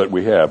scriptures that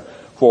we have.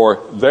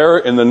 For there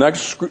in the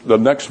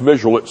next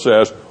visual it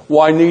says,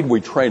 why need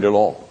we train at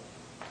all?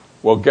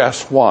 Well,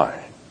 guess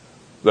why?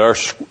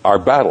 Our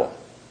battle,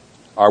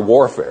 our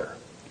warfare,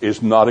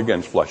 is not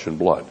against flesh and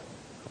blood.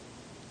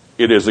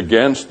 It is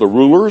against the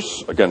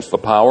rulers, against the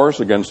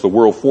powers, against the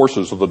world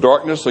forces of the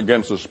darkness,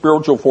 against the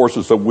spiritual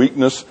forces of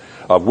wickedness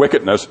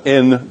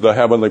in the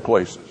heavenly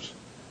places.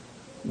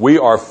 We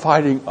are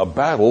fighting a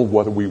battle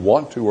whether we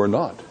want to or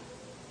not.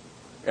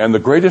 And the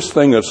greatest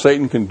thing that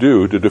Satan can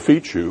do to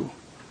defeat you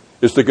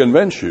is to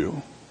convince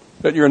you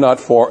that you're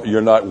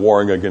not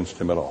warring against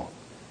him at all.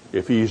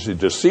 If he's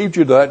deceived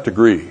you to that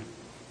degree,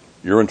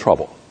 you're in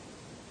trouble.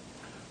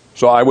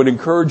 So I would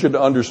encourage you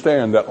to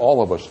understand that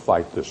all of us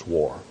fight this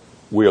war.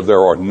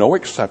 There are no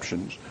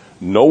exceptions.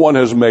 No one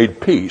has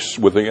made peace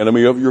with the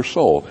enemy of your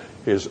soul.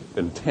 His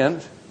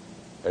intent,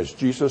 as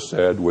Jesus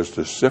said, was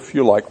to sift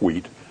you like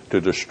wheat, to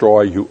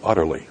destroy you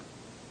utterly.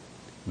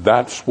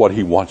 That's what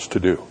he wants to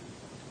do.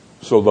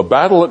 So the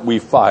battle that we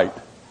fight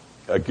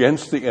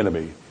against the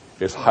enemy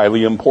is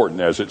highly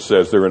important, as it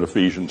says there in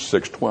Ephesians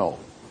 6:12.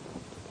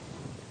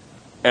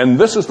 And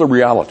this is the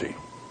reality.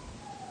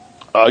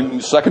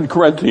 2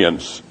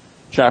 Corinthians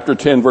chapter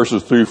 10,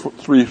 verses 3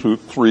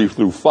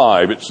 through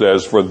 5, it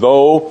says, for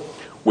though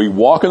we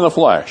walk in the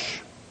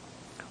flesh,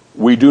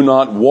 we do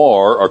not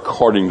war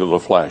according to the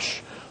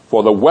flesh.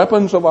 For the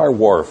weapons of our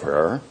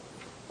warfare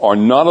are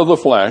not of the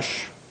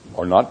flesh,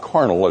 or not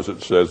carnal, as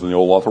it says in the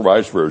Old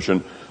Authorized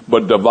Version,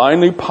 but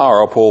divinely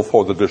powerful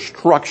for the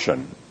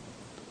destruction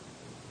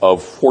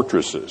of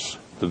fortresses,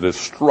 the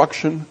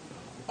destruction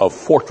of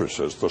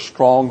fortresses, the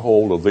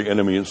stronghold of the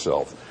enemy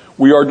itself.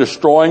 We are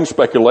destroying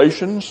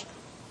speculations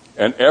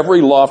and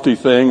every lofty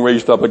thing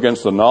raised up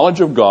against the knowledge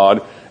of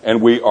God,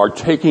 and we are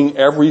taking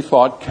every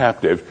thought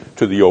captive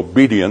to the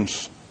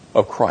obedience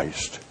of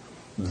Christ.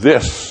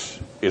 This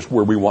is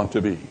where we want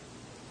to be.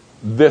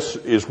 This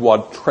is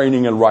what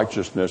training in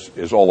righteousness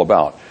is all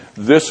about.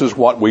 This is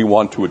what we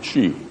want to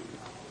achieve.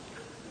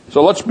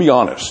 So let's be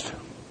honest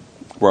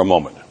for a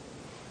moment.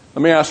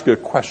 Let me ask you a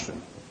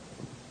question.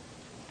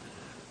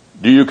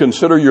 Do you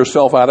consider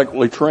yourself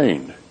adequately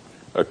trained,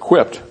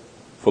 equipped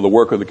for the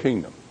work of the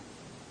kingdom?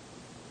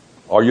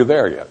 Are you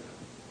there yet?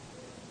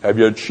 Have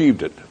you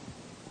achieved it?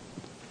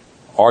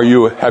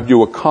 Have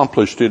you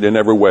accomplished it in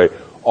every way?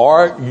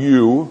 Are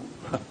you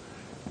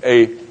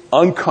a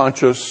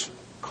unconscious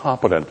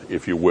competent,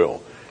 if you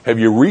will? Have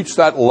you reached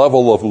that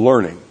level of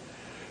learning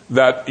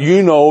that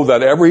you know that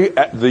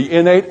the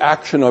innate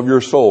action of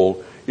your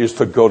soul is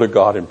to go to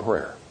God in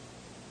prayer,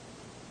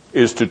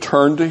 is to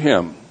turn to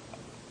Him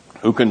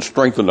who can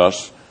strengthen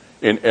us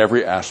in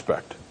every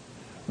aspect?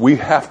 We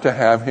have to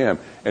have Him,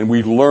 and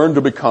we learn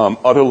to become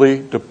utterly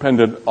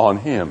dependent on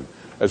Him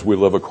as we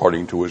live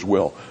according to His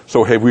will.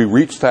 So have we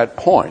reached that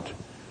point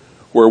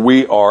where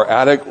we are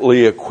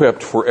adequately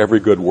equipped for every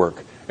good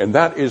work? And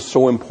that is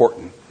so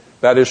important.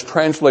 That is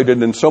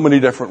translated in so many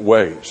different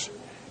ways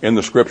in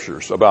the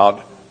Scriptures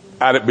about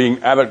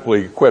being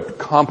adequately equipped,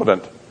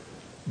 competent,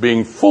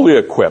 being fully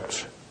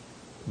equipped,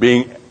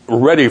 being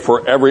ready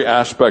for every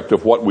aspect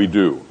of what we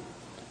do.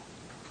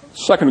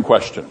 Second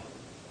question.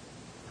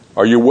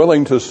 Are you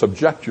willing to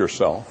submit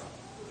yourself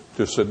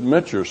to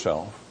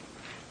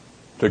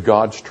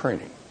God's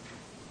training?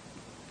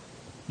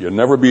 You'll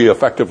never be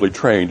effectively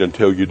trained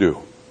until you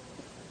do.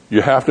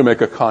 You have to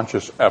make a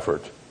conscious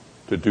effort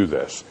to do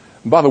this.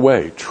 And by the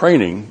way,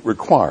 training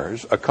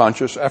requires a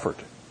conscious effort.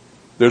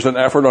 There's an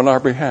effort on our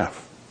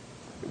behalf.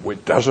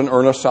 It doesn't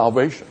earn us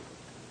salvation,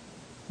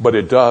 but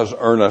it does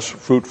earn us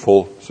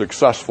fruitful,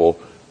 successful,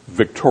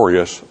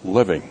 victorious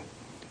living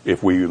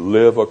if we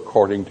live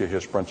according to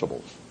His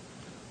principles.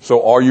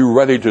 So are you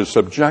ready to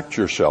subject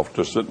yourself,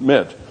 to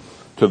submit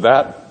to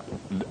that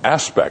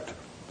aspect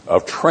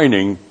of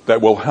training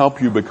that will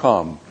help you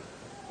become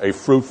a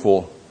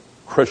fruitful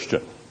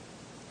Christian?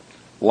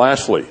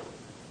 Lastly,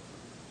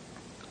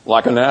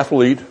 like an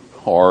athlete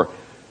or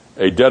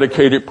a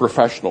dedicated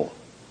professional,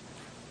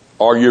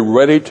 are you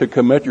ready to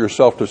commit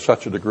yourself to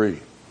such a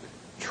degree?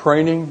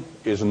 Training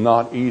is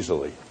not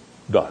easily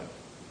done.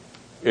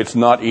 It's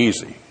not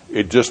easy.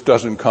 It just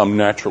doesn't come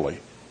naturally.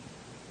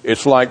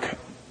 It's like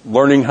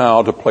learning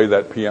how to play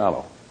that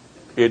piano.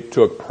 It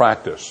took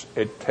practice.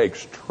 It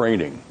takes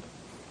training.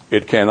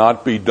 It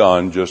cannot be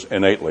done just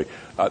innately.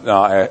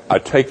 Now, I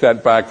take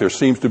that back. There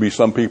seems to be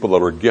some people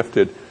that are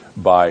gifted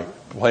by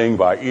playing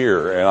by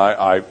ear, and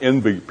I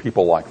envy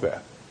people like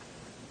that.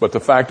 But the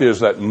fact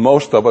is that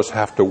most of us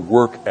have to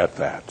work at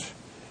that.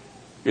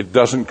 It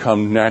doesn't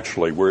come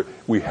naturally.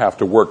 We have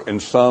to work.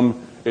 And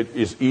some, it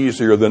is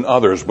easier than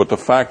others. But the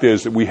fact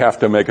is that we have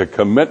to make a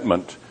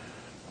commitment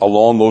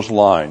along those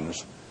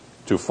lines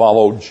to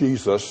follow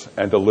Jesus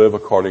and to live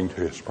according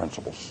to His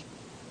principles.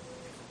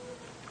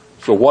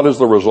 So what is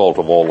the result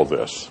of all of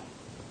this?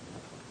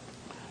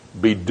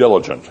 Be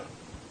diligent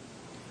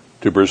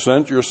to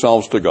present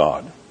yourselves to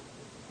God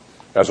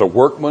as a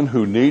workman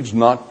who needs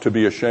not to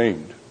be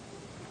ashamed,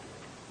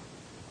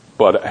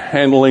 but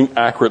handling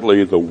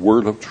accurately the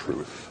word of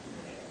truth.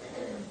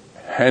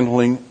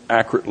 Handling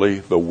accurately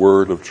the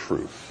word of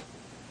truth.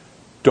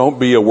 Don't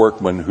be a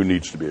workman who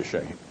needs to be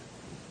ashamed,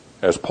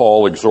 as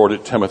Paul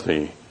exhorted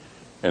Timothy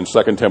in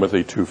 2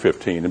 Timothy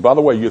 2:15. And by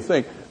the way, you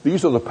think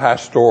these are the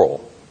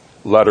pastoral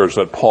letters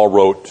that Paul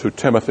wrote to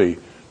Timothy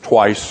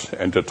twice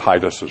and to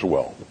Titus as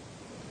well.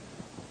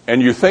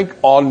 And you think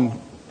on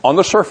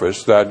the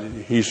surface that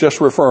he's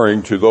just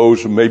referring to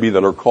those maybe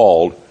that are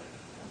called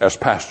as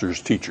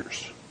pastors,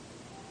 teachers.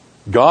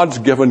 God's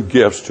given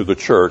gifts to the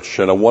church,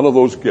 and one of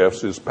those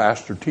gifts is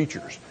pastor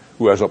teachers,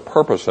 who has a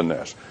purpose in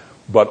this.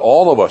 But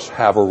all of us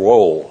have a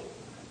role.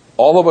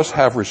 All of us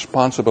have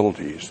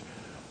responsibilities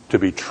to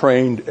be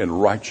trained in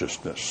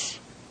righteousness,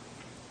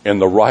 in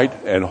the right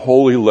and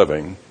holy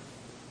living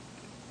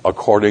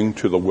according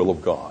to the will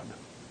of God.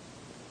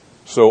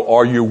 So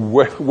are you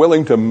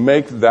willing to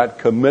make that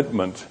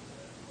commitment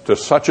to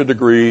such a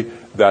degree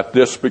that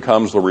this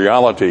becomes the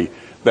reality,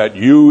 that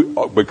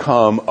you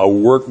become a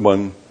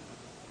workman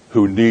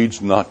who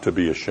needs not to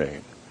be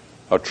ashamed,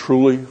 a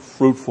truly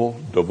fruitful,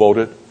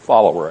 devoted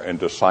follower and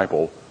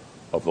disciple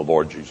of the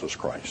Lord Jesus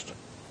Christ?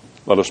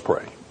 Let us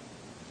pray.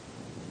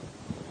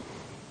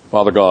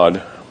 Father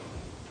God,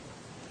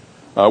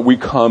 we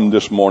come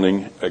this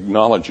morning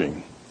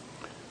acknowledging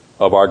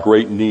of our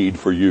great need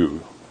for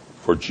you,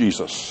 for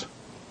Jesus,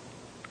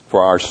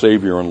 for our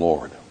Savior and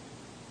Lord.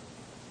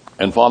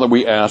 And Father,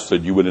 we ask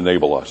that you would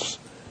enable us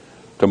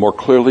to more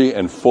clearly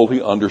and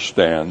fully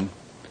understand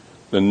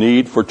the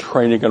need for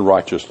training in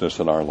righteousness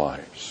in our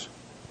lives.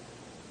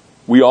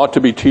 We ought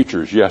to be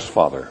teachers, yes,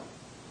 Father,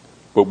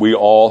 but we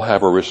all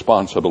have a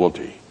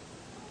responsibility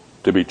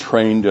to be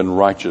trained in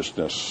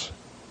righteousness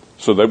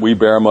so that we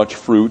bear much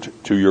fruit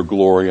to your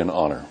glory and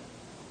honor.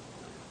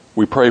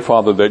 We pray,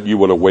 Father, that you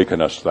would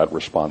awaken us to that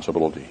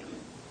responsibility,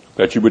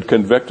 that you would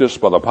convict us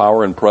by the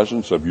power and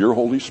presence of your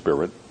Holy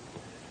Spirit,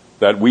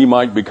 that we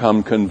might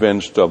become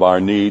convinced of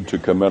our need to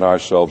commit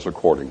ourselves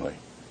accordingly.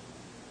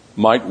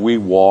 Might we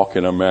walk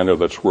in a manner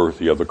that's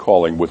worthy of the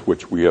calling with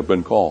which we have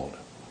been called.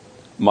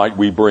 Might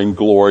we bring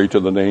glory to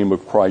the name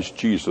of Christ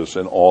Jesus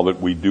in all that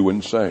we do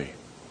and say.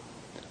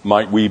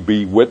 Might we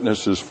be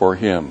witnesses for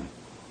him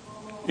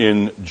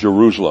in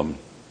Jerusalem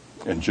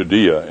and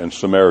Judea and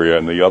Samaria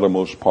and the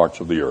uttermost parts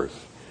of the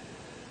earth.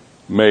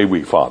 May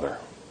we, Father,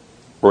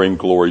 bring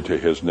glory to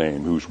his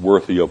name, who's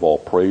worthy of all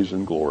praise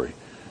and glory.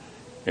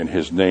 In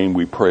his name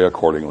we pray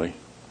accordingly.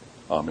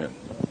 Amen.